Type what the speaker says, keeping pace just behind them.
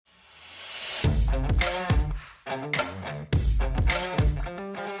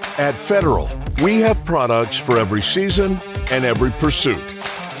At Federal, we have products for every season and every pursuit.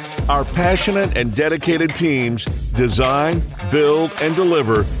 Our passionate and dedicated teams design, build, and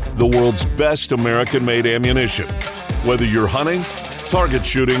deliver the world's best American-made ammunition, whether you're hunting, target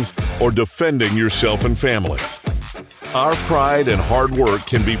shooting, or defending yourself and family. Our pride and hard work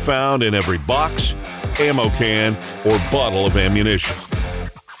can be found in every box, ammo can, or bottle of ammunition.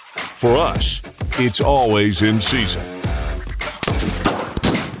 For us, it's always in season.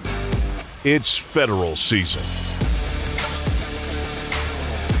 It's Federal season.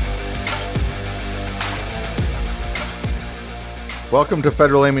 Welcome to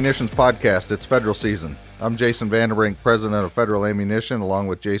Federal Ammunition's podcast. It's Federal season. I'm Jason Vanderbrink, president of Federal Ammunition, along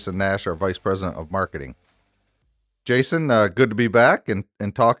with Jason Nash, our vice president of marketing. Jason, good to be back and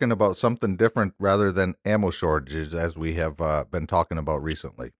talking about something different rather than ammo shortages, as we have been talking about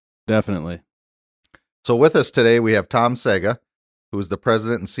recently. Definitely. So with us today, we have Tom Sega, who is the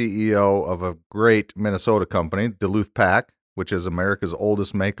president and CEO of a great Minnesota company, Duluth Pack, which is America's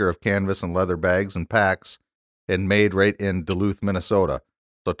oldest maker of canvas and leather bags and packs, and made right in Duluth, Minnesota.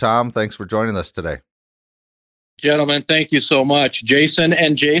 So Tom, thanks for joining us today. Gentlemen, thank you so much. Jason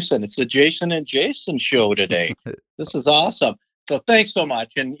and Jason. It's the Jason and Jason show today. This is awesome. So thanks so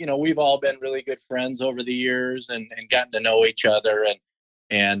much. And, you know, we've all been really good friends over the years and gotten to know each other.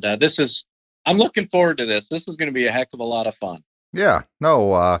 And I'm looking forward to this. This is going to be a heck of a lot of fun. Yeah,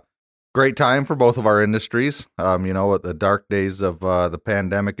 great time for both of our industries. At the dark days of the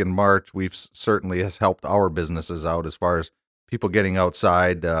pandemic in March, we've certainly has helped our businesses out as far as people getting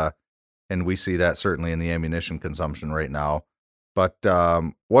outside, and we see that certainly in the ammunition consumption right now. But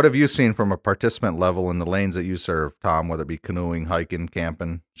what have you seen from a participant level in the lanes that you serve, Tom, whether it be canoeing, hiking,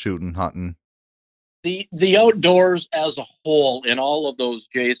 camping, shooting, hunting? The outdoors as a whole in all of those,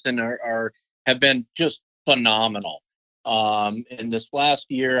 Jason, have been just phenomenal. In this last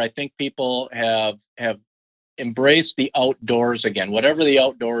year, I think people have embraced the outdoors again, whatever the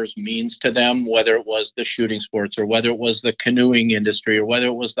outdoors means to them, whether it was the shooting sports or whether it was the canoeing industry or whether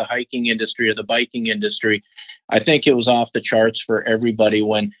it was the hiking industry or the biking industry. I think it was off the charts for everybody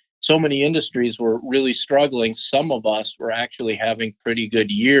when so many industries were really struggling. Some of us were actually having pretty good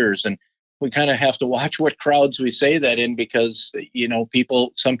years, and we kind of have to watch what crowds we say that in because, you know,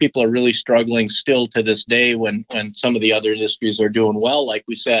 some people are really struggling still to this day when some of the other industries are doing well, like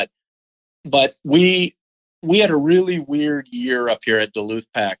we said. But we had a really weird year up here at Duluth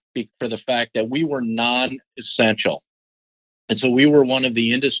Pack for the fact that we were non-essential. And so we were one of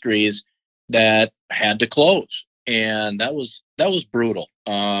the industries that had to close. And that was brutal.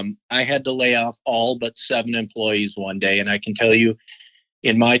 I had to lay off all but 7 employees one day. And I can tell you,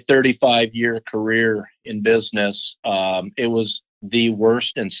 in my 35-year career in business, it was the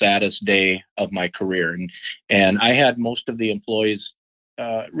worst and saddest day of my career. And I had most of the employees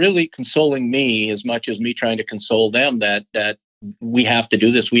really consoling me as much as me trying to console them that we have to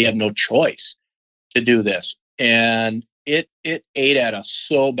do this. We have no choice to do this. And it ate at us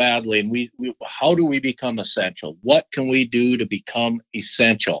so badly. And we how do we become essential? What can we do to become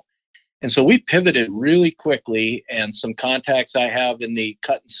essential? And so we pivoted really quickly, and some contacts I have in the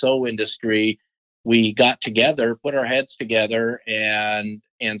cut and sew industry, we got together, put our heads together, and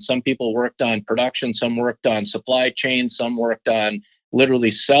some people worked on production, some worked on supply chain, some worked on literally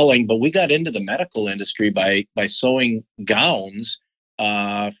selling, but we got into the medical industry by sewing gowns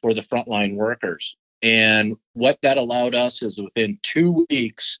for the frontline workers. And what that allowed us is within 2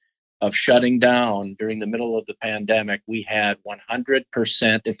 weeks of shutting down during the middle of the pandemic, we had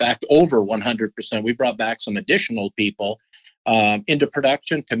 100%, in fact, over 100%. We brought back some additional people into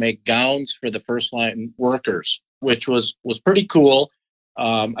production to make gowns for the first line workers, which was pretty cool.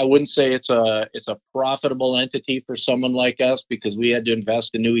 I wouldn't say it's a profitable entity for someone like us because we had to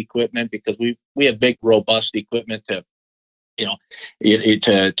invest in new equipment because we have big, robust equipment to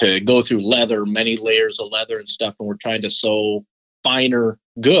go through leather, many layers of leather and stuff, and we're trying to sew finer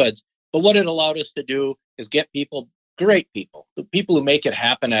goods. But what it allowed us to do is get people, great people, the people who make it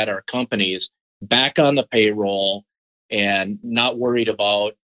happen at our companies, back on the payroll and not worried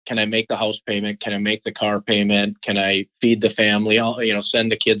about, can I make the house payment? Can I make the car payment? Can I feed the family?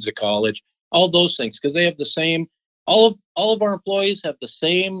 Send the kids to college, all those things, because they have the same, all of our employees have the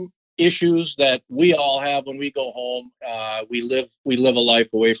same issues that we all have when we go home. We live a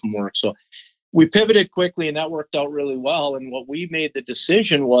life away from work. So we pivoted quickly, and that worked out really well. And what we made the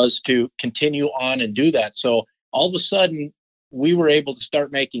decision was to continue on and do that. So all of a sudden, we were able to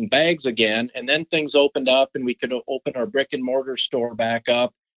start making bags again. And then things opened up, and we could open our brick and mortar store back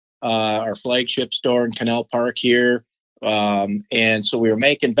up, our flagship store in Canal Park here. And so we were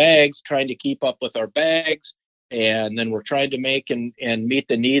making bags, trying to keep up with our bags. And then we're trying to make and meet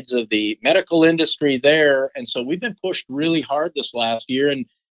the needs of the medical industry there. And so we've been pushed really hard this last year. And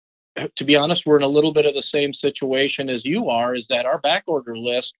to be honest, we're in a little bit of the same situation as you are, is that our back order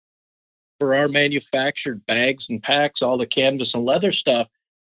list for our manufactured bags and packs, all the canvas and leather stuff,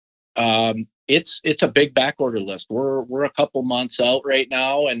 it's a big back order list. We're a couple months out right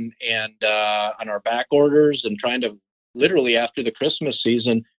now, and on our back orders, and trying to literally after the Christmas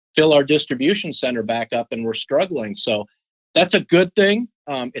season fill our distribution center back up, and we're struggling. So that's a good thing.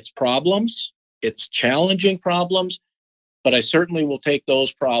 It's problems, it's challenging problems, but I certainly will take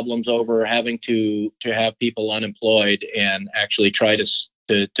those problems over having to have people unemployed and actually try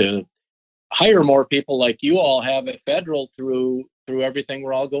to hire more people like you all have at Federal through everything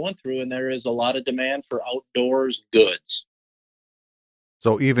we're all going through. And there is a lot of demand for outdoors goods.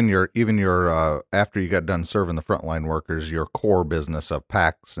 So even your after you got done serving the frontline workers, your core business of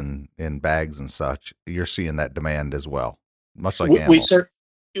packs and bags and such, you're seeing that demand as well, much like ammo.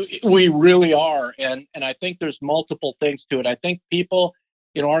 We really are, and I think there's multiple things to it. I think people,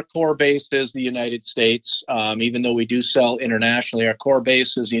 our core base is the United States. Even though we do sell internationally, our core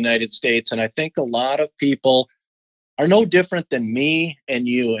base is the United States, and I think a lot of people are no different than me and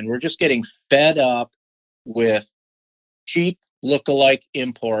you, and we're just getting fed up with cheap look-alike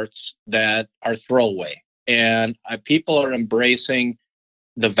imports that are throwaway. And people are embracing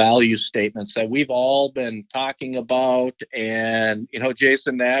the value statements that we've all been talking about. And,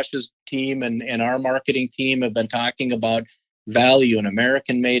 Jason Nash's team and our marketing team have been talking about value and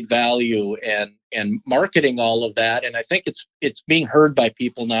American-made value and marketing all of that. And I think it's being heard by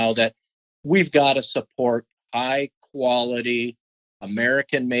people now that we've got to support high-quality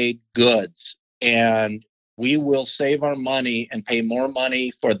American-made goods. And we will save our money and pay more money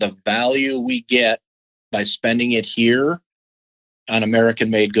for the value we get by spending it here on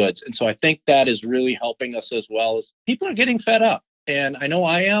American-made goods. And so I think that is really helping us as well. As people are getting fed up, and I know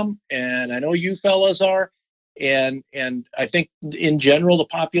I am, and I know you fellas are, and I think in general the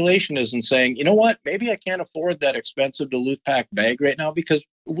population isn't saying, you know what, maybe I can't afford that expensive Duluth pack bag right now, because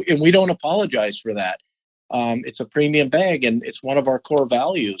we don't apologize for that. It's a premium bag, and it's one of our core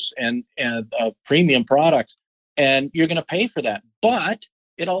values and of premium products, and you're going to pay for that. But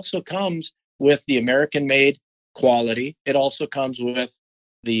it also comes with the American-made quality. It also comes with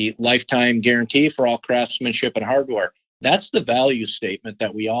the lifetime guarantee for all craftsmanship and hardware. That's the value statement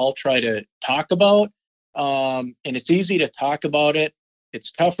that we all try to talk about. And it's easy to talk about it.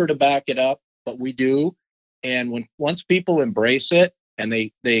 It's tougher to back it up, but we do. And once people embrace it and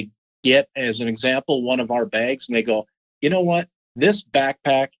they get, as an example, one of our bags, and they go, you know what, this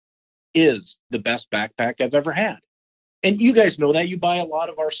backpack is the best backpack I've ever had. And you guys know that. You buy a lot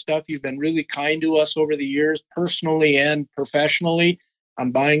of our stuff. You've been really kind to us over the years, personally and professionally,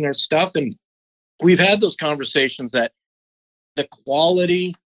 on buying our stuff. And we've had those conversations that the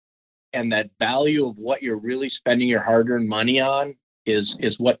quality and that value of what you're really spending your hard-earned money on is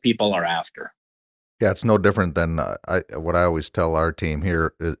what people are after. Yeah, it's no different than what I always tell our team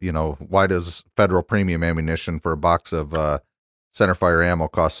here. Why does Federal premium ammunition for a box of centerfire ammo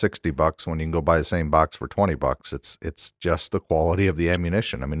costs $60 when you can go buy the same box for $20? It's just the quality of the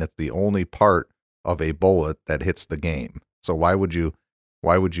ammunition. I mean, it's the only part of a bullet that hits the game. So why would you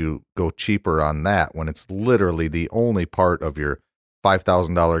go cheaper on that when it's literally the only part of your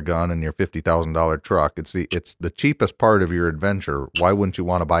 $5,000 gun and your $50,000 truck? It's the cheapest part of your adventure. Why wouldn't you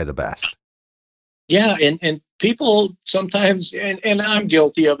want to buy the best? Yeah, and people sometimes, and I'm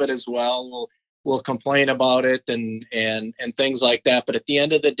guilty of it as well, will complain about it and things like that. But at the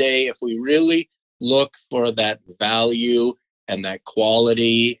end of the day, if we really look for that value and that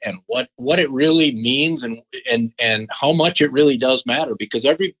quality and what it really means and how much it really does matter, because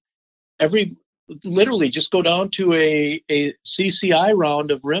every literally just go down to a CCI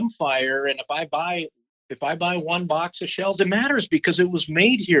round of rimfire, and if I buy one box of shells, it matters because it was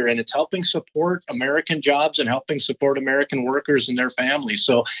made here and it's helping support American jobs and helping support American workers and their families.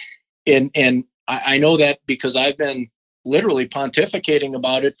 So, and I know that because I've been literally pontificating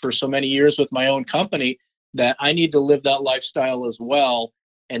about it for so many years with my own company, that I need to live that lifestyle as well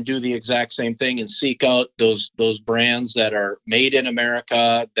and do the exact same thing and seek out those brands that are made in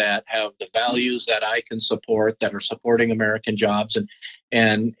America, that have the values that I can support, that are supporting American jobs.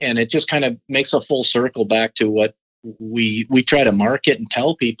 And it just kind of makes a full circle back to what we try to market and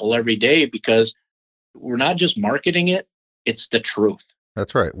tell people every day, because we're not just marketing it, it's the truth.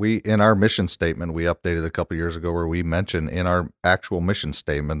 That's right. In our mission statement, we updated a couple years ago where we mention in our actual mission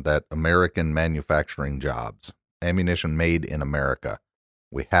statement that American manufacturing jobs, ammunition made in America.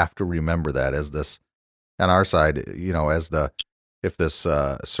 We have to remember that as this, on our side, as the if this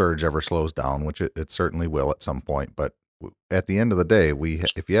surge ever slows down, which it certainly will at some point. But at the end of the day,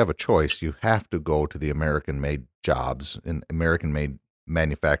 if you have a choice, you have to go to the American-made jobs and American-made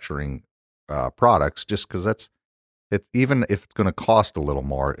manufacturing products, just because it's even if it's going to cost a little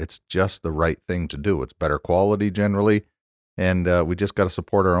more, it's just the right thing to do. It's better quality generally, and we just got to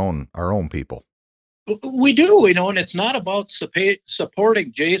support our own people. We do, and it's not about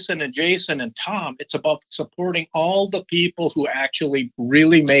supporting Jason and Tom. It's about supporting all the people who actually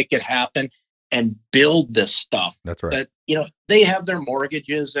really make it happen and build this stuff. That's right. That, they have their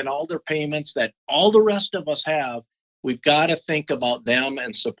mortgages and all their payments that all the rest of us have. We've got to think about them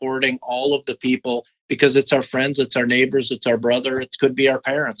and supporting all of the people, because it's our friends, it's our neighbors, it's our brother, it could be our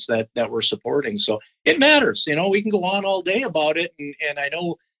parents that we're supporting. So it matters. We can go on all day about it, and I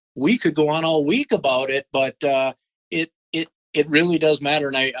know we could go on all week about it, but it really does matter.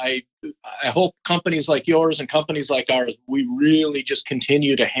 And I hope companies like yours and companies like ours, we really just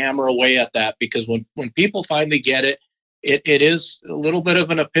continue to hammer away at that, because when people finally get it, it is a little bit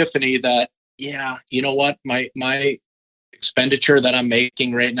of an epiphany that, yeah, you know what, my expenditure that I'm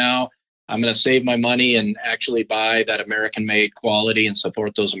making right now, I'm going to save my money and actually buy that American made quality and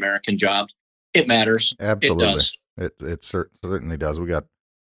support those American jobs. It matters. Absolutely. It does. It certainly does. We got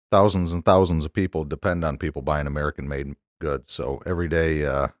thousands and thousands of people depend on people buying American-made goods. So every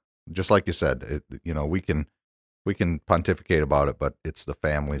day, just like you said, we can pontificate about it, but it's the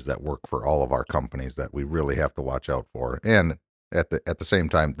families that work for all of our companies that we really have to watch out for. And at the same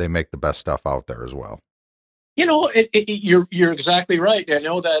time, they make the best stuff out there as well. You're exactly right. I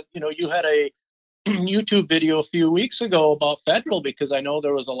know that you had a YouTube video a few weeks ago about Federal, because I know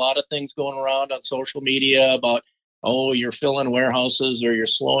there was a lot of things going around on social media about, oh, you're filling warehouses or you're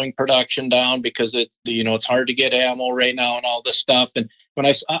slowing production down because it's hard to get ammo right now and all this stuff. And when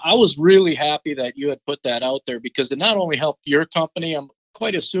I was really happy that you had put that out there, because it not only helped your company, I'm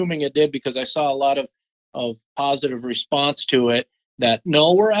quite assuming it did, because I saw a lot of positive response to it, that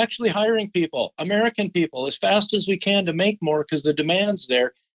no, we're actually hiring people, American people, as fast as we can to make more, because the demand's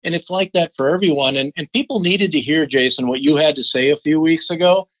there. And it's like that for everyone. And people needed to hear, Jason, what you had to say a few weeks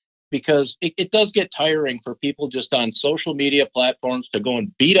ago, because it does get tiring for people just on social media platforms to go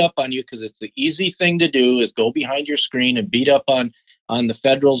and beat up on you, because it's the easy thing to do is go behind your screen and beat up on the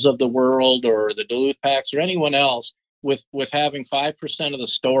Federals of the world or the Duluth Packs or anyone else with having 5% of the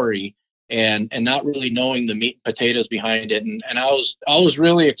story and not really knowing the meat and potatoes behind it. And I was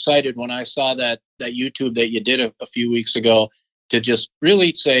really excited when I saw that YouTube that you did a few weeks ago, to just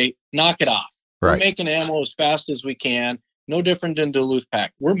really say, knock it off. Right. We're making ammo as fast as we can. No different than Duluth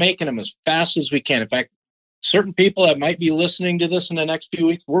Pack. We're making them as fast as we can. In fact, certain people that might be listening to this in the next few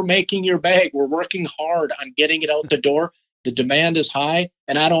weeks, we're making your bag. We're working hard on getting it out the door. The demand is high,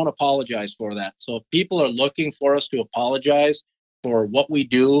 and I don't apologize for that. So if people are looking for us to apologize for what we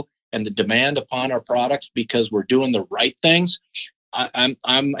do and the demand upon our products because we're doing the right things,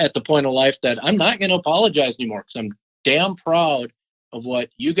 I'm at the point of life that I'm not going to apologize anymore, because I'm damn proud of what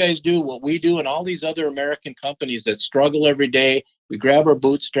you guys do, what we do, and all these other American companies that struggle every day. We grab our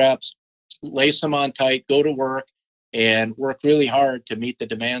bootstraps, lace them on tight, go to work, and work really hard to meet the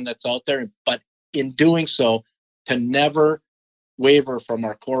demand that's out there. But in doing so, to never waver from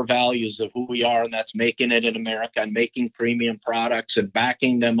our core values of who we are, and that's making it in America and making premium products and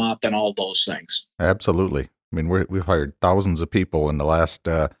backing them up and all those things. Absolutely. I mean, we've hired thousands of people in the last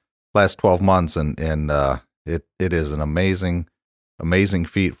 12 months, and it is an amazing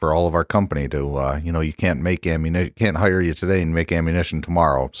feat for all of our company to, you can't make ammunition, can't hire you today and make ammunition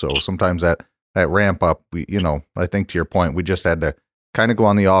tomorrow. So sometimes that ramp up, I think to your point, we just had to kind of go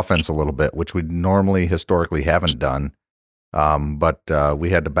on the offense a little bit, which we normally historically haven't done. But we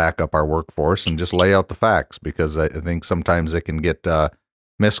had to back up our workforce and just lay out the facts, because I think sometimes it can get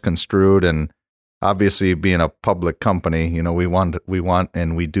misconstrued. And obviously, being a public company, we want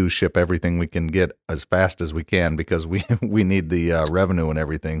and we do ship everything we can get as fast as we can, because we need the revenue and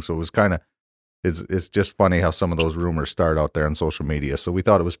everything. So it was kind of, it's just funny how some of those rumors start out there on social media. So we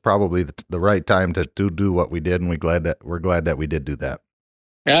thought it was probably the right time to do what we did, and we're glad that we did do that.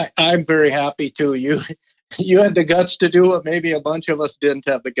 Yeah, I'm very happy too. You had the guts to do it. Maybe a bunch of us didn't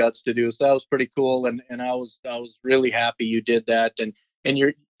have the guts to do. So that was pretty cool, and I was really happy you did that. And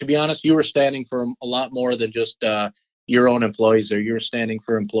to be honest, you were standing for a lot more than just your own employees there. You're standing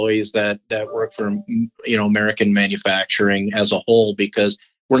for employees that work for American manufacturing as a whole, because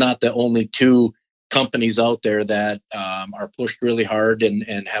we're not the only two companies out there that are pushed really hard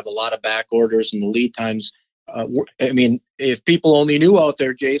and have a lot of back orders, and the lead times. I mean, if people only knew out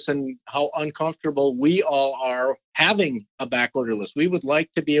there, Jason, how uncomfortable we all are having a back order list. We would like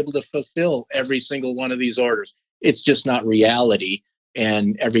to be able to fulfill every single one of these orders. It's just not reality.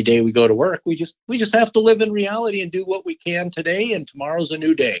 And every day we go to work, we just have to live in reality and do what we can today, and tomorrow's a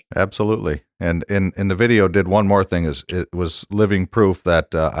new day. Absolutely. And in the video did one more thing, is it was living proof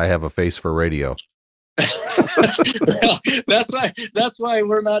that I have a face for radio. Well, that's why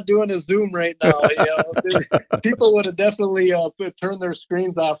we're not doing a Zoom right now. People would have definitely turned their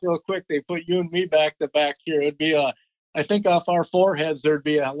screens off real quick. They put you and me back to back here. It'd be I think off our foreheads there'd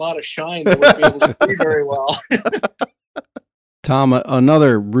be a lot of shine that wouldn't be able to see very well. Tom,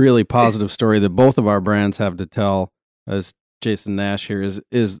 another really positive story that both of our brands have to tell, as Jason Nash here,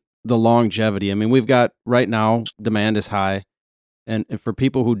 is the longevity. I mean, we've got right now, demand is high. And for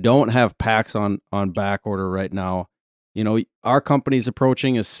people who don't have packs on back order right now, our company's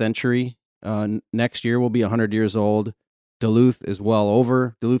approaching a century. Next year will be 100 years old. Duluth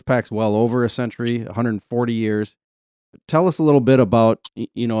Pack's well over a century, 140 years. Tell us a little bit about,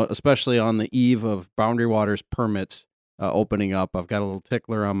 especially on the eve of Boundary Waters permits opening up. I've got a little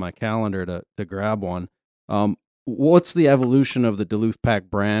tickler on my calendar to grab one. What's the evolution of the Duluth Pack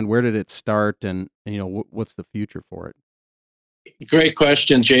brand? Where did it start? And, what's the future for it? Great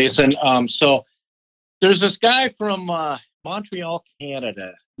question, Jason. So there's this guy from Montreal,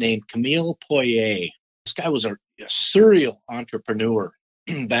 Canada, named Camille Poirier. This guy was a serial entrepreneur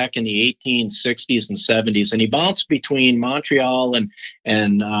back in the 1860s and 70s, and he bounced between Montreal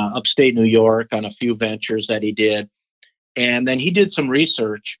and upstate New York on a few ventures that he did. And then he did some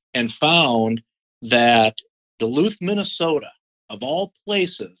research and found that Duluth, Minnesota, of all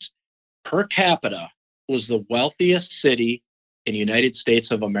places, per capita, was the wealthiest city in the United States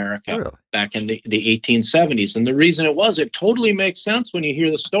of America. Really? Back in the 1870s. And the reason it totally makes sense when you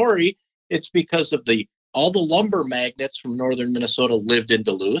hear the story. It's because of all the lumber magnates from northern Minnesota lived in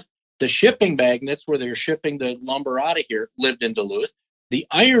Duluth. The shipping magnates, where they're shipping the lumber out of here, lived in Duluth. The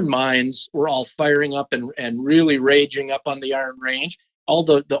iron mines were all firing up and really raging up on the Iron Range. All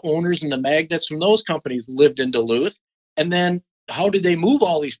the owners and the magnates from those companies lived in Duluth. And then how did they move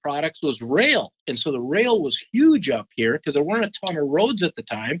all these products was rail. And so the rail was huge up here because there weren't a ton of roads at the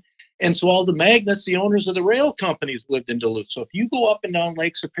time. And so all the magnates, the owners of the rail companies, lived in Duluth. So if you go up and down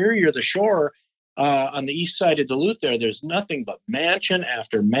Lake Superior, the shore on the east side of Duluth there's nothing but mansion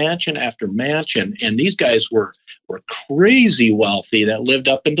after mansion after mansion. And these guys were crazy wealthy that lived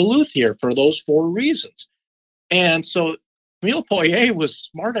up in Duluth here for those four reasons. And so Camille Poirier was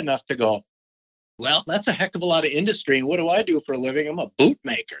smart enough to go, well, that's a heck of a lot of industry. And what do I do for a living? I'm a boot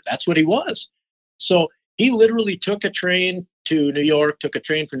maker. That's what he was. So he literally took a train to New York, took a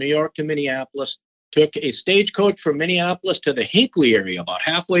train from New York to Minneapolis, took a stagecoach from Minneapolis to the Hinckley area, about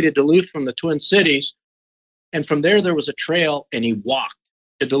halfway to Duluth from the Twin Cities. And from there was a trail, and he walked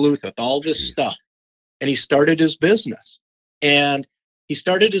to Duluth with all this stuff. And he started his business. And he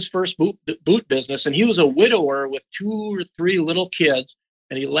started his first boot business. And he was a widower with 2 or 3 little kids.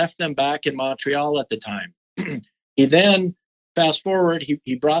 And he left them back in Montreal at the time. He then, fast forward,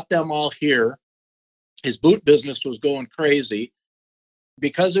 he brought them all here. His boot business was going crazy.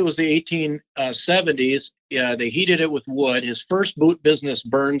 Because it was the 1870s, they heated it with wood. His first boot business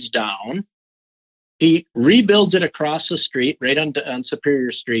burns down. He rebuilds it across the street, right on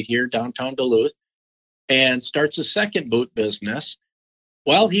Superior Street here, downtown Duluth, and starts a second boot business.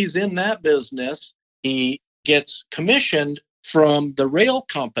 While he's in that business, he gets commissioned from the rail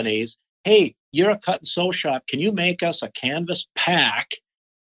companies. Hey, you're a cut and sew shop. Can you make us a canvas pack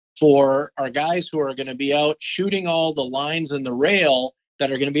for our guys who are going to be out shooting all the lines in the rail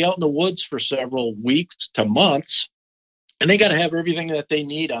that are going to be out in the woods for several weeks to months, and they got to have everything that they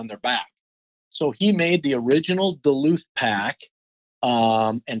need on their back. So he made the original Duluth pack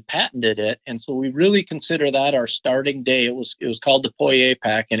and patented it, and so we really consider that our starting day. It was called the Poirier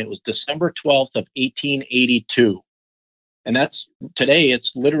pack, and it was December 12th of 1882. And today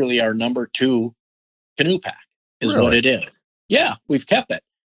it's literally our number 2 canoe pack is really what it is. Yeah, we've kept it.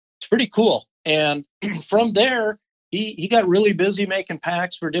 It's pretty cool. And from there, he got really busy making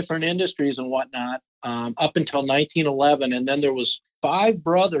packs for different industries and whatnot up until 1911. And then there was 5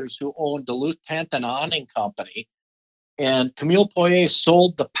 brothers who owned Duluth Tent and Awning Company. And Camille Poirier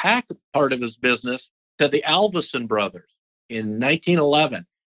sold the pack part of his business to the Alvison brothers in 1911.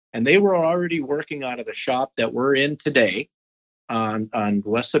 And they were already working out of the shop that we're in today on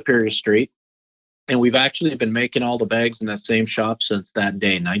West Superior Street. And we've actually been making all the bags in that same shop since that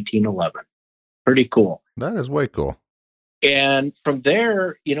day, 1911. Pretty cool. That is way cool. And from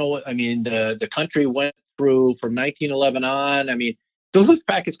there, the country went through from 1911 on. I mean, Duluth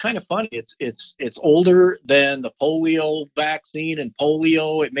Pack is kind of funny. It's older than the polio vaccine and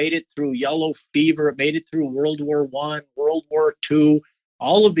polio. It made it through yellow fever. It made it through World War I, World War II,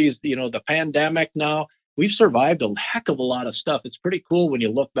 all of these, the pandemic now. we've survived a heck of a lot of stuff. It's pretty cool when you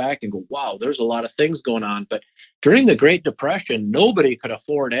look back and go, wow, there's a lot of things going on. But during the Great Depression, nobody could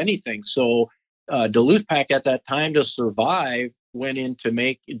afford anything. So Duluth Pack at that time, to survive, went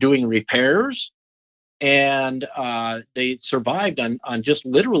into doing repairs, and they survived on just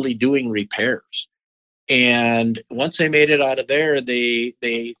literally doing repairs. And once they made it out of there,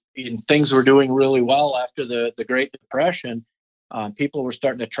 things were doing really well after the Great Depression. People were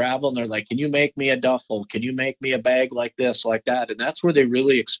starting to travel, and they're like, "Can you make me a duffel? Can you make me a bag like this, like that?" And that's where they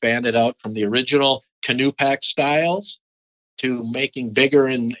really expanded out from the original canoe pack styles to making bigger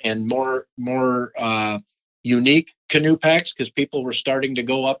and more unique canoe packs, because people were starting to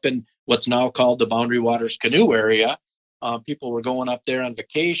go up in what's now called the Boundary Waters Canoe Area. People were going up there on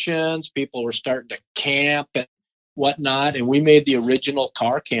vacations. People were starting to camp and whatnot. And we made the original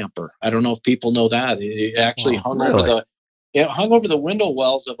car camper. I don't know if people know that. It actually hung over the window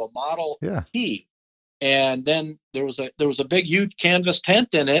wells of a Model T. And then there was a big, huge canvas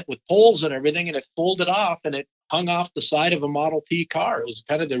tent in it with poles and everything, and it folded off and it hung off the side of a Model T car. It was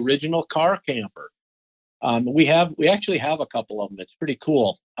kind of the original car camper. We actually have a couple of them. It's pretty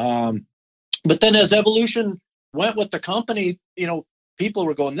cool. But then as evolution went with the company, people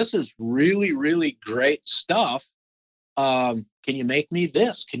were going, "This is really, really great stuff. Can you make me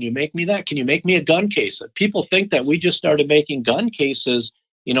this? Can you make me that? Can you make me a gun case?" People think that we just started making gun cases,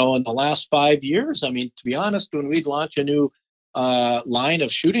 in the last 5 years. I mean, to be honest, when we'd launch a new line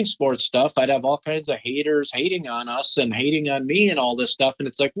of shooting sports stuff, I'd have all kinds of haters hating on us and hating on me and all this stuff. And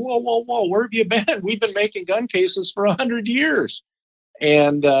it's like, whoa, whoa, whoa, where have you been? We've been making gun cases for 100 years.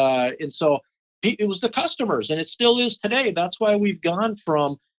 And so it was the customers, and it still is today. That's why we've gone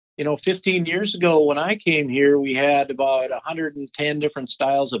from, 15 years ago when I came here, we had about 110 different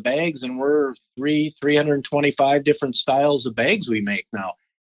styles of bags, and we're 325 different styles of bags we make now.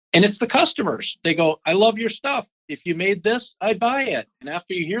 And it's the customers. They go, "I love your stuff. If you made this, I'd buy it." And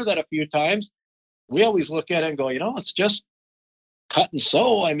after you hear that a few times, we always look at it and go, it's just cut and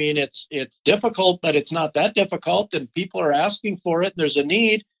sew. I mean, it's difficult, but it's not that difficult, and people are asking for it. And there's a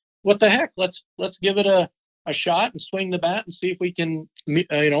need. What the heck? Let's give it a shot and swing the bat and see if we can,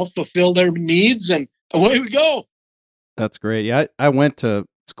 fulfill their needs, and away we go. That's great. Yeah, I went to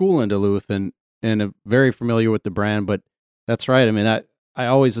school in Duluth and am very familiar with the brand, but that's right. I mean, I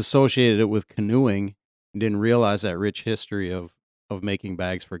always associated it with canoeing and didn't realize that rich history of making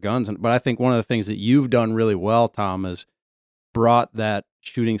bags for guns. But I think one of the things that you've done really well, Tom, is brought that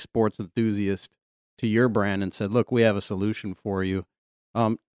shooting sports enthusiast to your brand and said, "Look, we have a solution for you."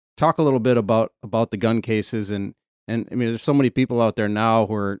 Talk a little bit about the gun cases, and I mean, there's so many people out there now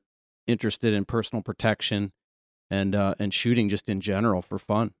who are interested in personal protection and shooting just in general for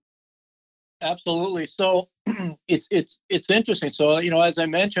fun. Absolutely. So it's interesting. So, as I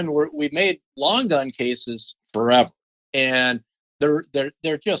mentioned, we've made long gun cases forever, and they're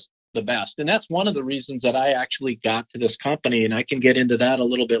just the best. And that's one of the reasons that I actually got to this company. And I can get into that a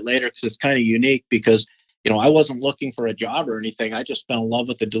little bit later, because it's kind of unique, because, I wasn't looking for a job or anything. I just fell in love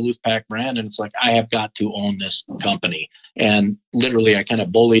with the Duluth Pack brand. And it's like, I have got to own this company. And literally, I kind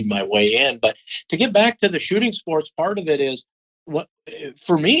of bullied my way in. But to get back to the shooting sports part of it is,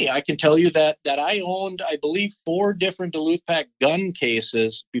 for me, I can tell you that I owned, I believe, 4 different Duluth Pack gun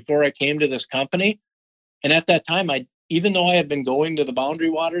cases before I came to this company. And at that time, even though I had been going to the Boundary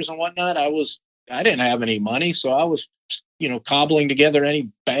Waters and whatnot, I didn't have any money. So I was, cobbling together any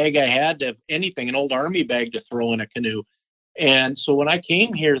bag I had, to anything, an old Army bag to throw in a canoe. And so when I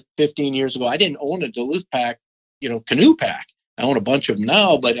came here 15 years ago, I didn't own a Duluth Pack, canoe pack. I own a bunch of them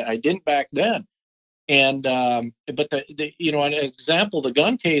now, but I didn't back then. And but an example, the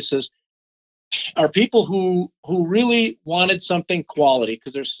gun cases are people who really wanted something quality,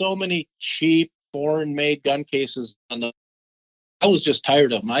 because there's so many cheap foreign-made gun cases. I was just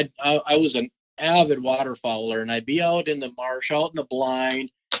tired of them. I was an avid waterfowler, and I'd be out in the marsh, out in the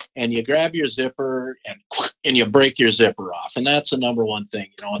blind, and you grab your zipper and you break your zipper off, and that's the number one thing.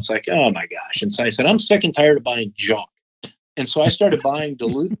 It's like, oh my gosh. And so I said, I'm sick and tired of buying junk, and so I started buying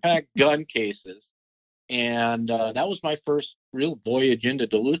Duluth Pack gun cases. And that was my first real voyage into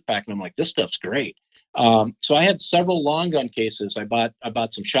Duluth Pack. And I'm like, this stuff's great. So I had several long gun cases. I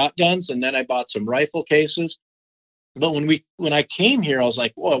bought some shotguns, and then I bought some rifle cases. But when I came here, I was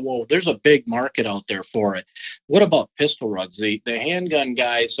like, whoa, there's a big market out there for it. What about pistol rugs? The handgun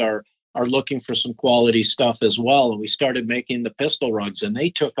guys are looking for some quality stuff as well. And we started making the pistol rugs, and they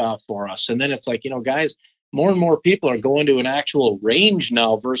took off for us. And then it's like, guys, more and more people are going to an actual range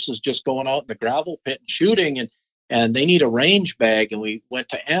now versus just going out in the gravel pit and shooting, and they need a range bag. And we went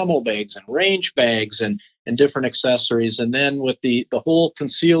to ammo bags and range bags and different accessories. And then with the whole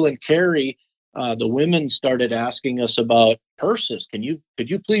conceal and carry, the women started asking us about purses. Could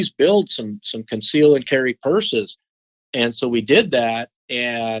you please build some conceal and carry purses? And so we did that,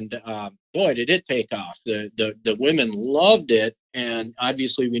 and boy, did it take off. The women loved it, and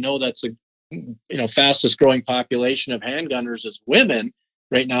obviously we know that's the fastest growing population of handgunners is women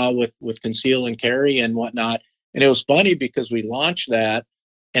right now with conceal and carry and whatnot. And it was funny because we launched that,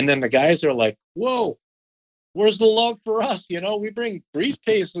 and then the guys are like, "Whoa, where's the love for us? We bring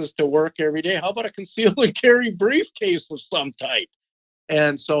briefcases to work every day. How about a conceal and carry briefcase of some type?"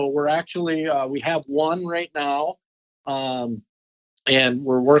 And so we're actually we have one right now. And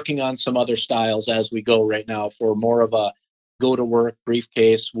we're working on some other styles as we go right now for more of a go to work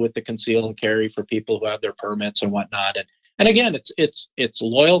briefcase with the conceal and carry for people who have their permits and whatnot. And again, it's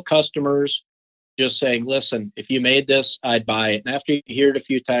loyal customers just saying, listen, if you made this, I'd buy it. And after you hear it a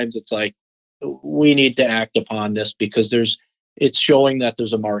few times, it's like, we need to act upon this because it's showing that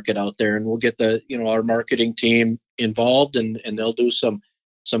there's a market out there, and we'll get our marketing team involved, and they'll do some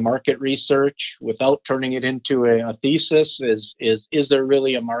market research without turning it into a thesis. Is there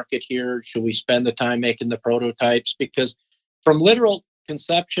really a market here? Should we spend the time making the prototypes? Because from literal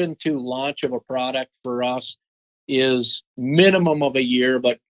conception to launch of a product for us is minimum of a year,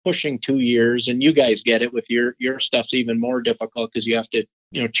 but pushing 2 years. And you guys get it with your stuff's even more difficult because you have to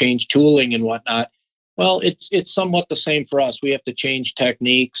change tooling and whatnot. Well, it's somewhat the same for us. We have to change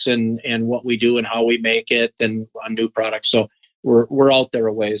techniques and what we do and how we make it and on new products. So we're out there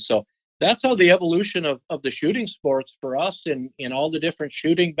a ways. So that's how the evolution of the shooting sports for us in all the different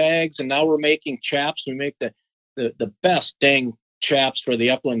shooting bags. And now we're making chaps. We make the best dang chaps for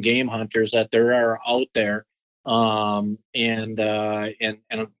the upland game hunters that there are out there. And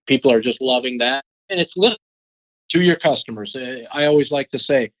people are just loving that. And it's lit to your customers. I always like to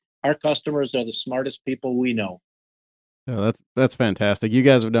say our customers are the smartest people we know. Yeah, that's fantastic. You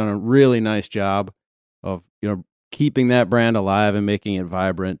guys have done a really nice job of keeping that brand alive and making it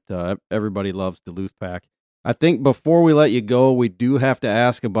vibrant. Everybody loves Duluth Pack. I think before we let you go, we do have to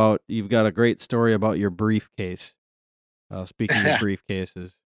ask about, you've got a great story about your briefcase. Speaking of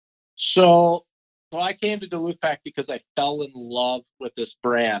briefcases. So I came to Duluth Pack because I fell in love with this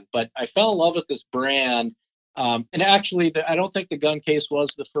brand, but I fell in love with this brand. And actually, I don't think the gun case was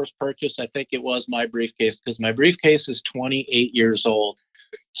the first purchase. I think it was my briefcase, because my briefcase is 28 years old.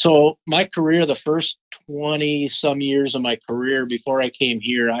 So my career, the first 20 some years of my career before I came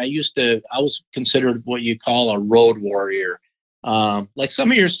here, I was considered what you call a road warrior, like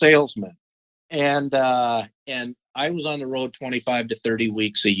some of your salesmen. And I was on the road 25 to 30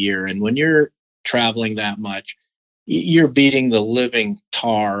 weeks a year. And when you're traveling that much, you're beating the living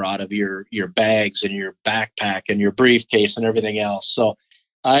tar out of your bags and your backpack and your briefcase and everything else. So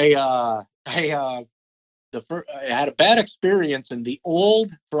I had a bad experience in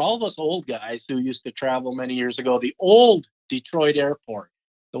for all of us old guys who used to travel many years ago, the old Detroit airport,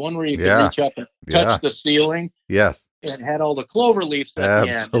 the one where you could reach up and touch the ceiling. Yes. And had all the clover leaves at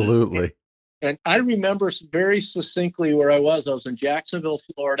the end. Absolutely. And I remember very succinctly where I was. I was in Jacksonville,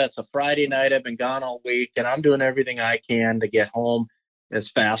 Florida. It's a Friday night. I've been gone all week, and I'm doing everything I can to get home as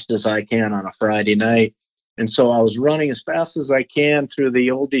fast as I can on a Friday night. And so I was running as fast as I can through the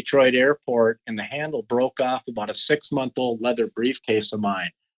old Detroit airport, and the handle broke off about a 6-month-old leather briefcase of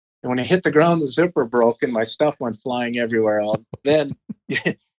mine. And when I hit the ground, the zipper broke, and my stuff went flying everywhere. Then,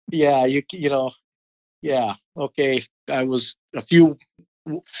 okay. I was a few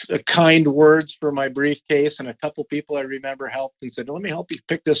kind words for my briefcase, and a couple people I remember helped and said, let me help you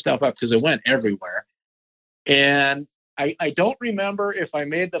pick this stuff up, because it went everywhere. And I don't remember if I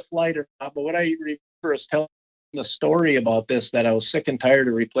made the flight or not, but what I remember is telling the story about this, that I was sick and tired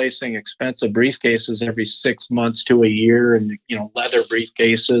of replacing expensive briefcases every 6 months to a year, and leather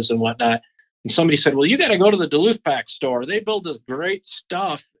briefcases and whatnot. And somebody said, well, you got to go to the Duluth Pack store. They build this great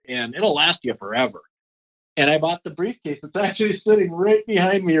stuff and it'll last you forever. And I bought the briefcase. It's actually sitting right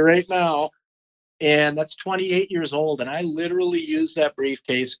behind me right now. And that's 28 years old. And I literally use that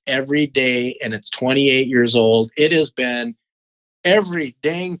briefcase every day. And it's 28 years old. It has been every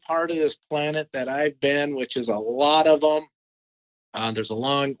dang part of this planet that I've been, which is a lot of them. There's a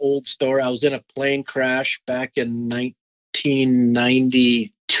long old story. I was in a plane crash back in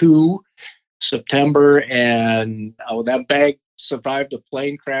 1992, September. And that bag survived a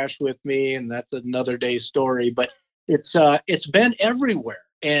plane crash with me, and that's another day's story. But it's been everywhere,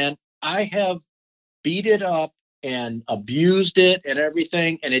 and I have beat it up and abused it and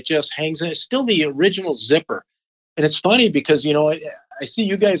everything, and it just hangs in. It's still the original zipper. And it's funny because I see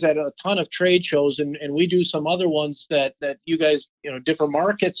you guys at a ton of trade shows, and we do some other ones that you guys, different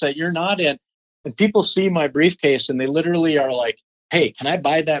markets that you're not in, and people see my briefcase and they literally are like, hey, can I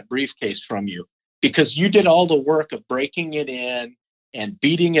buy that briefcase from you? Because you did all the work of breaking it in and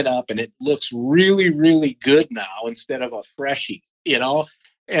beating it up, and it looks really, really good now instead of a freshie, you know?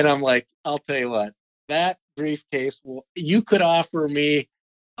 And I'm like, I'll tell you what, that briefcase, you could offer me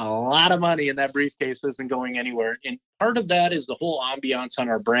a lot of money, and that briefcase isn't going anywhere. And part of that is the whole ambiance on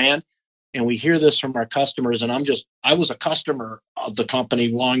our brand. And we hear this from our customers, and I was a customer of the company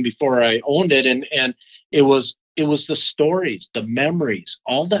long before I owned it. And it was the stories, the memories,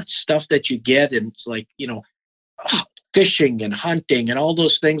 all that stuff that you get. And it's like, fishing and hunting and all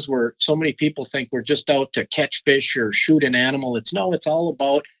those things where so many people think we're just out to catch fish or shoot an animal. It's all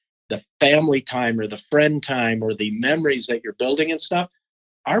about the family time or the friend time or the memories that you're building and stuff.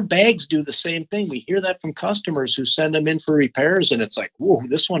 Our bags do the same thing. We hear that from customers who send them in for repairs, and it's like, whoa,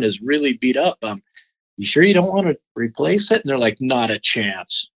 this one is really beat up. You sure you don't want to replace it? And they're like, not a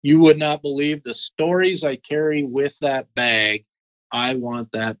chance. You would not believe the stories I carry with that bag. I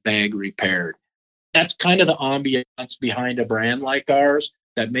want that bag repaired. That's kind of the ambiance behind a brand like ours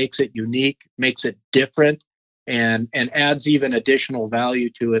that makes it unique, makes it different, and adds even additional value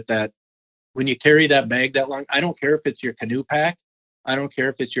to it, that when you carry that bag that long, I don't care if it's your canoe pack, I don't care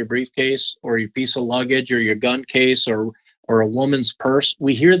if it's your briefcase or your piece of luggage or your gun case or a woman's purse.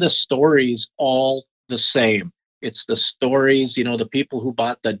 We hear the stories all the same. It's the stories, the people who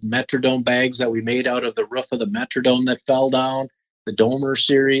bought the Metrodome bags that we made out of the roof of the Metrodome that fell down, the Domer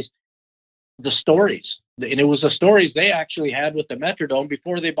series, the stories. And it was the stories they actually had with the Metrodome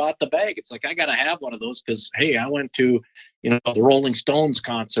before they bought the bag. It's like, I got to have one of those because, hey, I went to, the Rolling Stones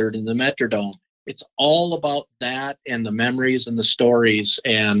concert in the Metrodome. It's all about that and the memories and the stories.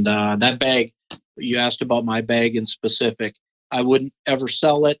 And that bag, you asked about my bag in specific, I wouldn't ever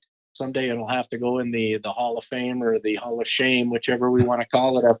sell it. Someday it'll have to go in the Hall of Fame or the Hall of Shame, whichever we want to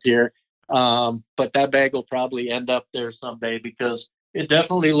call it up here. But that bag will probably end up there someday because it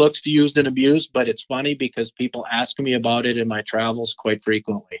definitely looks used and abused. But it's funny because people ask me about it in my travels quite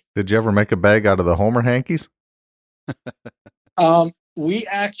frequently. Did you ever make a bag out of the Homer hankies? We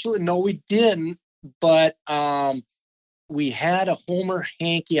actually, no, we didn't, but we had a Homer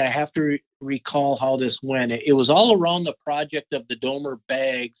hanky. I have to recall how this went. It was all around the project of the Domer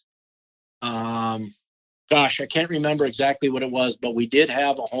bags. Gosh, I can't remember exactly what it was, but we did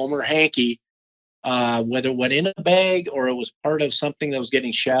have a Homer hanky, whether it went in a bag or it was part of something that was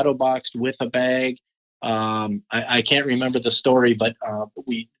getting shadow boxed with a bag. I can't remember the story, but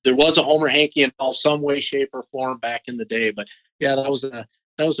there was a Homer hanky in some way, shape, or form back in the day. But yeah, that was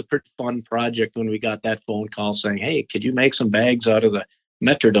a pretty fun project when we got that phone call saying, "Hey, could you make some bags out of the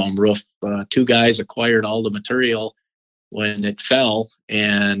Metrodome roof?" Two guys acquired all the material when it fell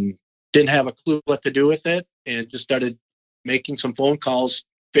and didn't have a clue what to do with it, and just started making some phone calls,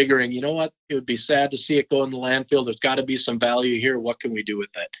 figuring, you know what, it would be sad to see it go in the landfill. There's got to be some value here. What can we do with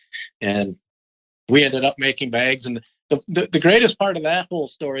it? And we ended up making bags. And the greatest part of that whole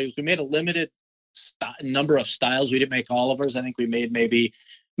story was we made a limited number of styles. We didn't make all of ours. I think we made maybe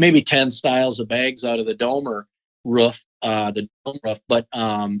 10 styles of bags out of the Domer roof, But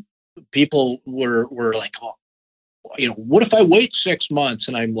people were like, oh, what if I wait 6 months?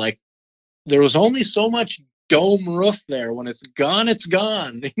 And I'm like, there was only so much dome roof there. When it's gone, it's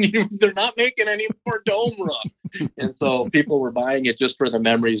gone. They're not making any more dome roof. And so people were buying it just for the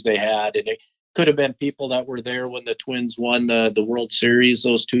memories they had. And it could have been people that were there when the Twins won the World Series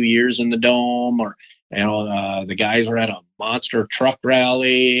those 2 years in the Dome, or the guys were at a monster truck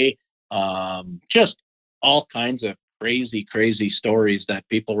rally. Just all kinds of crazy stories that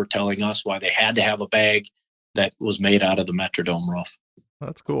people were telling us why they had to have a bag that was made out of the Metrodome roof.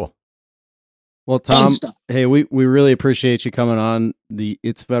 That's cool. Well, Tom, hey, we really appreciate you coming on the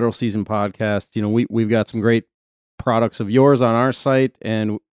It's Federal Season podcast. We've got some great products of yours on our site,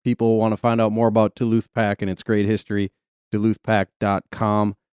 and people want to find out more about Duluth Pack and its great history,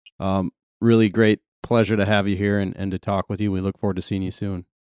 duluthpack.com. Really great pleasure to have you here and to talk with you. We look forward to seeing you soon.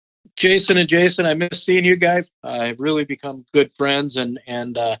 Jason, I miss seeing you guys. I've really become good friends, and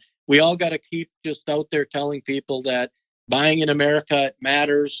we all got to keep just out there telling people that buying in America, it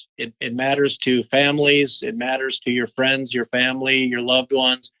matters. It matters to families. It matters to your friends, your family, your loved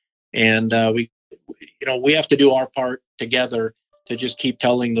ones. And we have to do our part together to just keep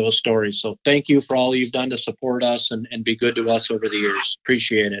telling those stories. So thank you for all you've done to support us and be good to us over the years.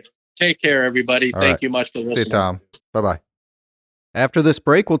 Appreciate it. Take care, everybody. Thank you much for listening. Hey, Tom. Bye-bye. After this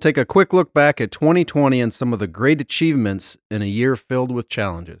break, we'll take a quick look back at 2020 and some of the great achievements in a year filled with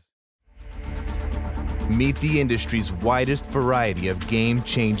challenges. Meet the industry's widest variety of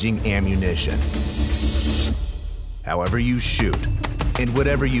game-changing ammunition. However you shoot and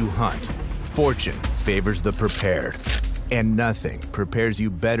whatever you hunt, fortune favors the prepared. And nothing prepares you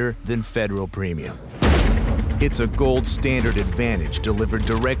better than Federal Premium. It's a gold standard advantage delivered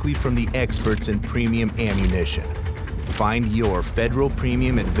directly from the experts in premium ammunition. Find your Federal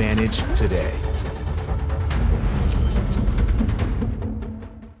Premium Advantage today.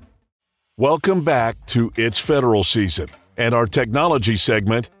 Welcome back to It's Federal Season and our technology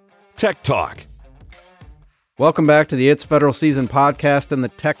segment, Tech Talk. Welcome back to the It's Federal Season podcast and the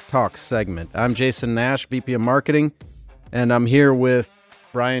Tech Talk segment. I'm Jason Nash, VP of Marketing, and I'm here with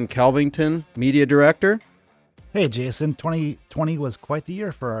Brian Kelvington, Media Director. Hey, Jason, 2020 was quite the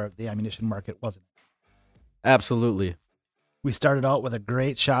year for the ammunition market, wasn't it? Absolutely. We started out with a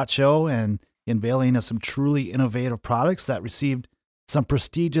great SHOT Show and unveiling of some truly innovative products that received some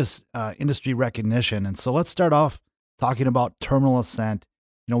prestigious industry recognition. And so let's start off talking about Terminal Ascent.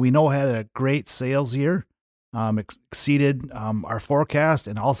 We know had a great sales year, exceeded our forecast,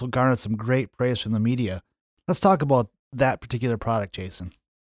 and also garnered some great praise from the media. Let's talk about that particular product, Jason.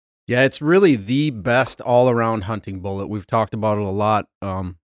 Yeah, it's really the best all-around hunting bullet. We've talked about it a lot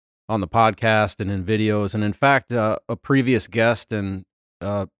on the podcast and in videos. And in fact, a previous guest and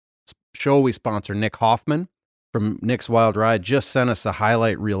show we sponsor, Nick Hoffman from Nick's Wild Ride, just sent us a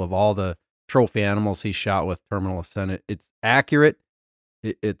highlight reel of all the trophy animals he shot with Terminal Ascent. It's accurate,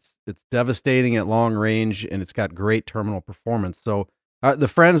 it's devastating at long range, and it's got great terminal performance. So our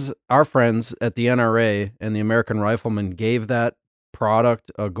friends at the NRA and the American Rifleman gave that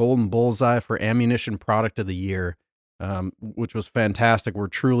product a golden bullseye for ammunition product of the year, which was fantastic. We're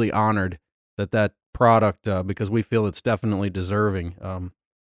truly honored that product, because we feel it's definitely deserving,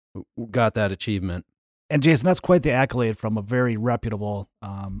 got that achievement. And Jason, that's quite the accolade from a very reputable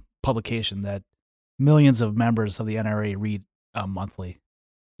publication that millions of members of the NRA read monthly.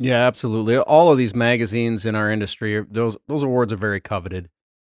 Yeah, absolutely. All of these magazines in our industry, those awards are very coveted.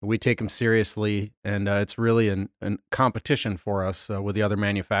 We take them seriously, and it's really a competition for us with the other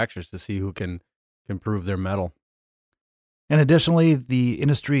manufacturers to see who can prove their mettle. And additionally, the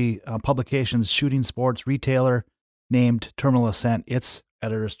industry publication's Shooting Sports Retailer named Terminal Ascent its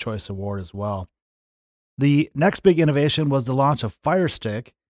Editor's Choice Award as well. The next big innovation was the launch of Fire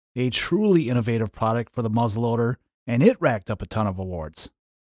Stick, a truly innovative product for the muzzleloader, and it racked up a ton of awards.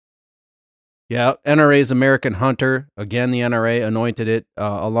 Yeah, NRA's American Hunter, again, the NRA anointed it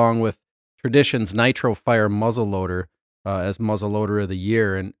along with Tradition's Nitro Fire muzzleloader as muzzleloader of the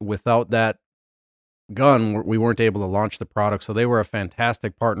year. And without that gun, we weren't able to launch the product. So they were a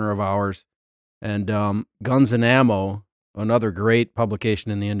fantastic partner of ours. And Guns and Ammo, another great publication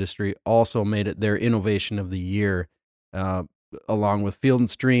in the industry, also made it their innovation of the year, along with Field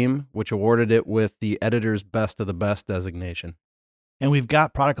 & Stream, which awarded it with the editor's Best of the Best designation. And we've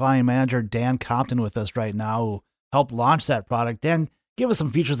got product line manager Dan Compton with us right now, who helped launch that product. Dan, give us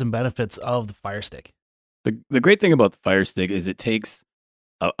some features and benefits of the Fire Stick. The great thing about the Fire Stick is it takes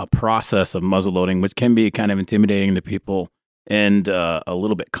a process of muzzle loading, which can be kind of intimidating to people and a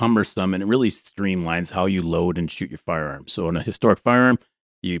little bit cumbersome, and it really streamlines how you load and shoot your firearm. So in a historic firearm,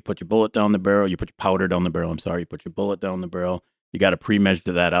 you put your bullet down the barrel, you put your powder down the barrel, you put your bullet down the barrel. You got to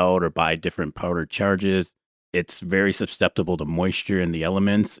pre-measure that out or buy different powder charges. It's very susceptible to moisture and the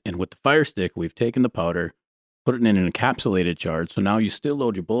elements. And with the Fire Stick, we've taken the powder, put it in an encapsulated charge. So now you still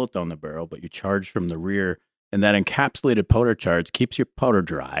load your bullet down the barrel, but you charge from the rear. And that encapsulated powder charge keeps your powder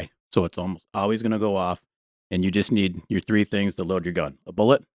dry. So it's almost always going to go off. And you just need your three things to load your gun: a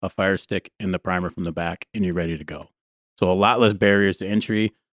bullet, a Fire Stick, and the primer from the back, and you're ready to go. So a lot less barriers to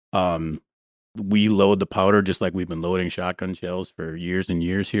entry. We load the powder just like we've been loading shotgun shells for years and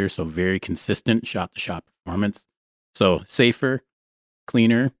years here. So very consistent shot-to-shot performance. So safer,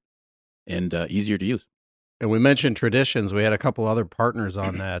 cleaner, and easier to use. And we mentioned Traditions. We had a couple other partners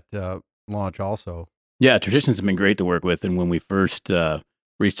on that launch also. Yeah, Traditions have been great to work with. And when we first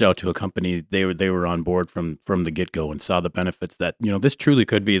reached out to a company, they were on board from the get-go and saw the benefits that, this truly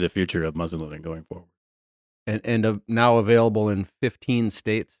could be the future of muzzleloading going forward. And now available in 15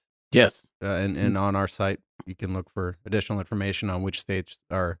 states. Yes. And on our site, you can look for additional information on which states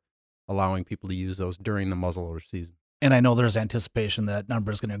are allowing people to use those during the muzzleloader season. And I know there's anticipation that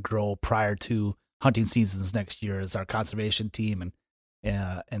number is going to grow prior to hunting seasons next year, as our conservation team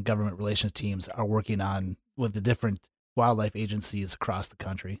and government relations teams are working on with the different wildlife agencies across the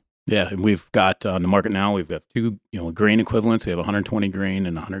country. Yeah, and we've got on the market now, we've got two grain equivalents. We have 120 grain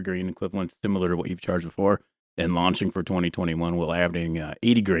and 100 grain equivalents, similar to what you've charged before. And launching for 2021, we'll adding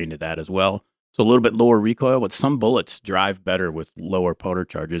 80 grain to that as well. So a little bit lower recoil, but some bullets drive better with lower powder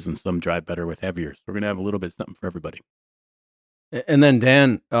charges and some drive better with heavier. So we're going to have a little bit of something for everybody. And then,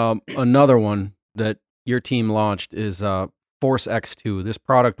 Dan, another one that your team launched is Force X2. This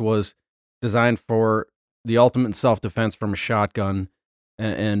product was designed for the ultimate self-defense from a shotgun,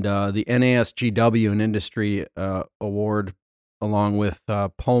 and the NASGW, an industry award, along with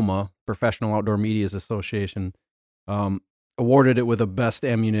POMA, Professional Outdoor Media's Association, awarded it with a Best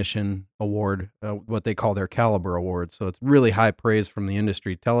Ammunition Award, what they call their Caliber Award. So it's really high praise from the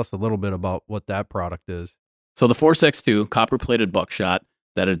industry. Tell us a little bit about what that product is. So the Force X2, copper-plated buckshot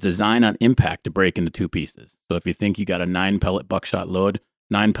that is designed on impact to break into 2 pieces. So if you think you got a 9-pellet buckshot load,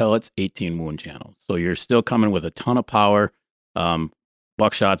 9 pellets, 18 wound channels. So you're still coming with a ton of power.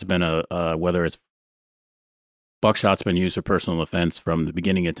 Buckshot's been buckshot's been used for personal defense from the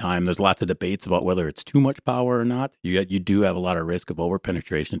beginning of time. There's lots of debates about whether it's too much power or not. You do have a lot of risk of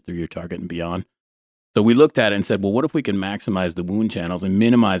over-penetration through your target and beyond. So we looked at it and said, well, what if we can maximize the wound channels and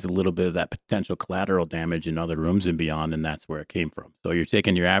minimize a little bit of that potential collateral damage in other rooms and beyond? And that's where it came from. So you're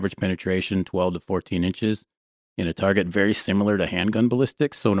taking your average penetration, 12 to 14 inches, in a target very similar to handgun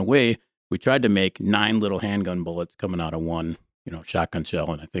ballistics. So in a way, we tried to make 9 little handgun bullets coming out of one, shotgun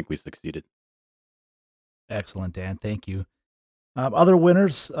shell, and I think we succeeded. Excellent, Dan. Thank you. Other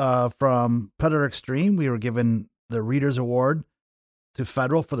winners from Predator Extreme, we were given the Reader's Award to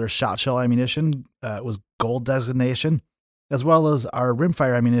Federal for their shot shell ammunition. It was gold designation, as well as our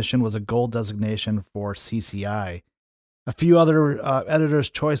rimfire ammunition was a gold designation for CCI. A few other Editor's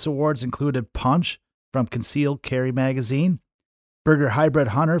Choice Awards included Punch from Concealed Carry Magazine, Burger Hybrid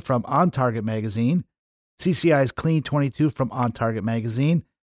Hunter from On Target Magazine, CCI's Clean 22 from On Target Magazine,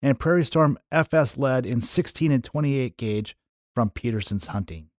 and Prairie Storm FS Lead in 16 and 28 gauge from Peterson's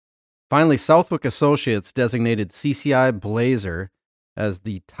Hunting. Finally, Southwick Associates designated CCI Blazer as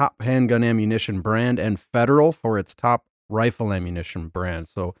the top handgun ammunition brand and Federal for its top rifle ammunition brand.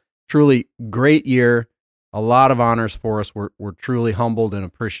 So truly great year. A lot of honors for us. We're truly humbled and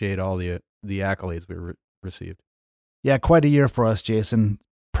appreciate all the accolades we received. Yeah, quite a year for us, Jason.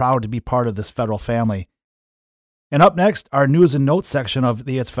 Proud to be part of this Federal family. And up next, our news and notes section of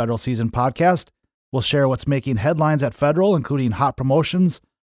the It's Federal Season podcast. We'll share what's making headlines at Federal, including hot promotions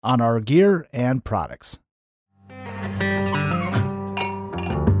on our gear and products.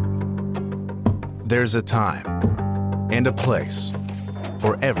 There's a time and a place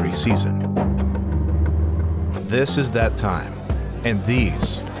for every season. This is that time, and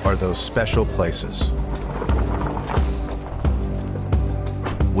these are those special places.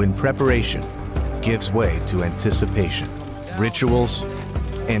 When preparation gives way to anticipation, rituals,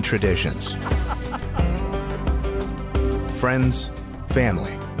 and traditions. Friends,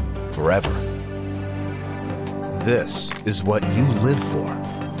 family, forever. This is what you live for.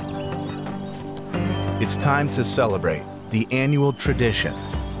 It's time to celebrate the annual tradition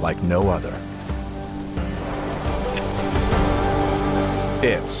like no other.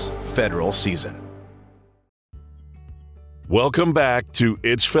 It's Federal Season. Welcome back to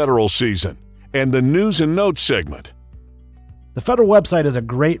It's Federal Season and the News and Notes segment. The Federal website is a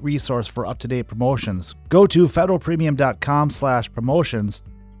great resource for up-to-date promotions. Go to federalpremium.com/promotions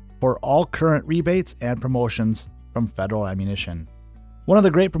for all current rebates and promotions from Federal Ammunition. One of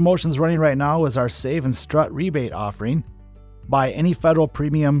the great promotions running right now is our Save and Strut rebate offering. Buy any Federal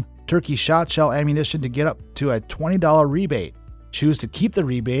Premium turkey shot shell ammunition to get up to a $20 rebate. Choose to keep the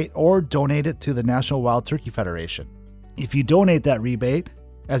rebate or donate it to the National Wild Turkey Federation. If you donate that rebate,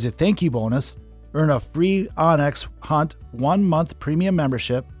 as a thank you bonus, earn a free Onyx Hunt 1-month premium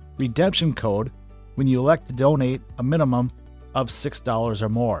membership redemption code when you elect to donate a minimum of $6 or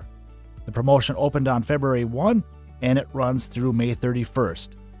more. The promotion opened on February 1 and it runs through May 31st.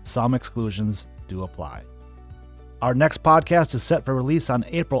 Some exclusions do apply. Our next podcast is set for release on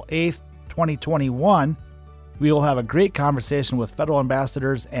April 8th, 2021. We will have a great conversation with Federal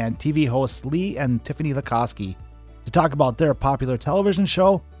ambassadors and TV hosts Lee and Tiffany Lukoski to talk about their popular television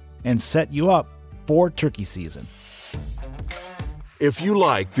show and set you up for turkey season. If you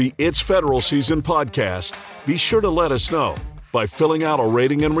like the It's Federal Season podcast, be sure to let us know by filling out a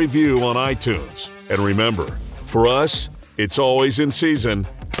rating and review on iTunes. And remember, for us, it's always in season.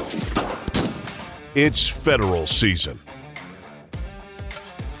 It's Federal Season.